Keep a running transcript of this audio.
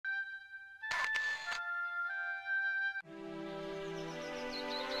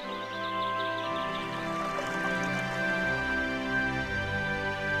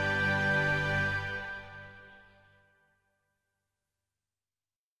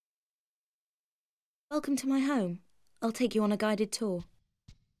Welcome to my home. I'll take you on a guided tour.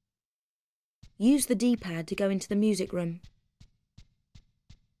 Use the D-pad to go into the music room.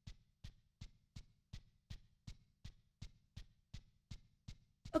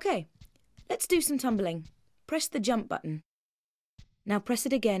 Okay, let's do some tumbling. Press the jump button. Now press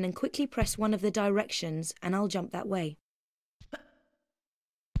it again and quickly press one of the directions and I'll jump that way.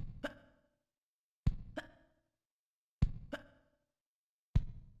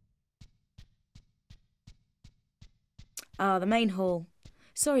 Ah, the main hall.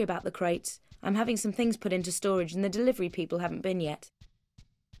 Sorry about the crates. I'm having some things put into storage and the delivery people haven't been yet.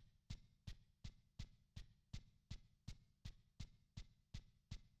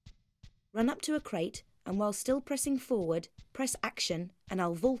 Run up to a crate and while still pressing forward, press action and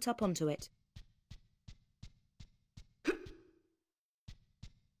I'll vault up onto it.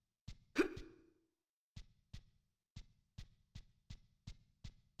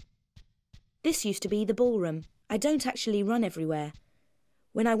 This used to be the ballroom. I don't actually run everywhere.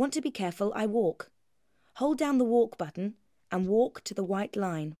 When I want to be careful, I walk. Hold down the walk button and walk to the white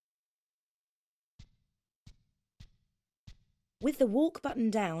line. With the walk button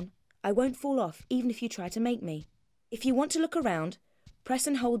down, I won't fall off even if you try to make me. If you want to look around, press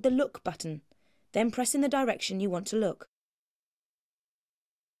and hold the look button, then press in the direction you want to look.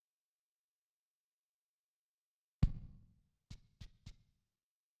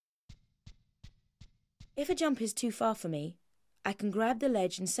 If a jump is too far for me, I can grab the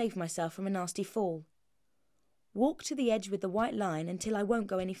ledge and save myself from a nasty fall. Walk to the edge with the white line until I won't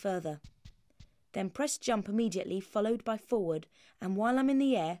go any further. Then press jump immediately followed by forward and while I'm in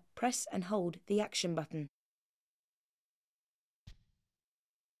the air, press and hold the action button.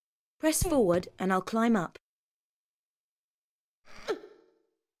 Press forward and I'll climb up.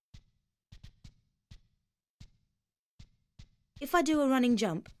 If I do a running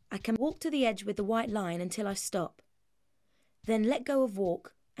jump, I can walk to the edge with the white line until I stop. Then let go of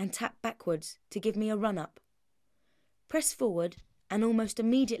walk and tap backwards to give me a run up. Press forward and almost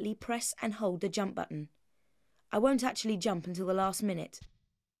immediately press and hold the jump button. I won't actually jump until the last minute.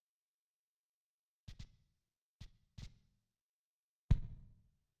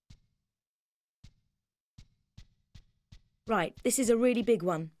 Right, this is a really big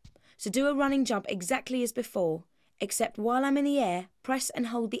one. So do a running jump exactly as before, except while I'm in the air, press and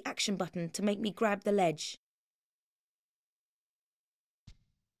hold the action button to make me grab the ledge.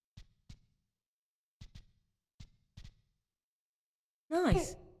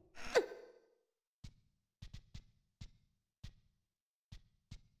 Nice.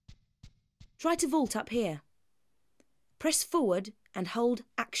 Try to vault up here. Press forward and hold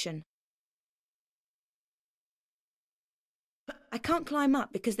action. I can't climb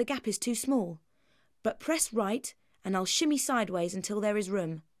up because the gap is too small, but press right and I'll shimmy sideways until there is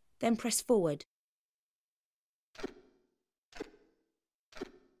room, then press forward.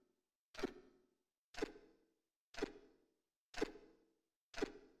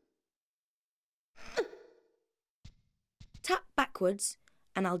 Tap backwards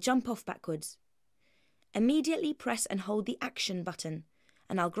and I'll jump off backwards. Immediately press and hold the action button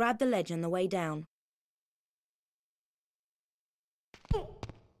and I'll grab the ledge on the way down.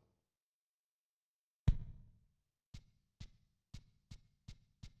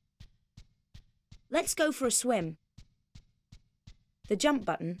 Let's go for a swim. The jump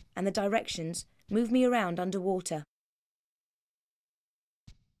button and the directions move me around underwater.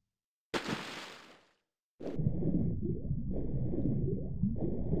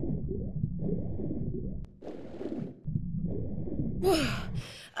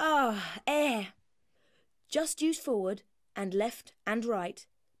 Air! Just use forward and left and right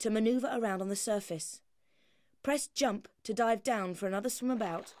to manoeuvre around on the surface. Press jump to dive down for another swim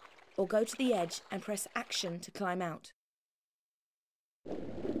about, or go to the edge and press action to climb out.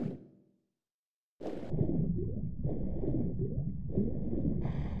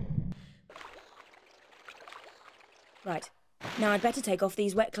 Right, now I'd better take off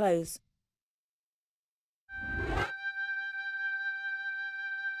these wet clothes.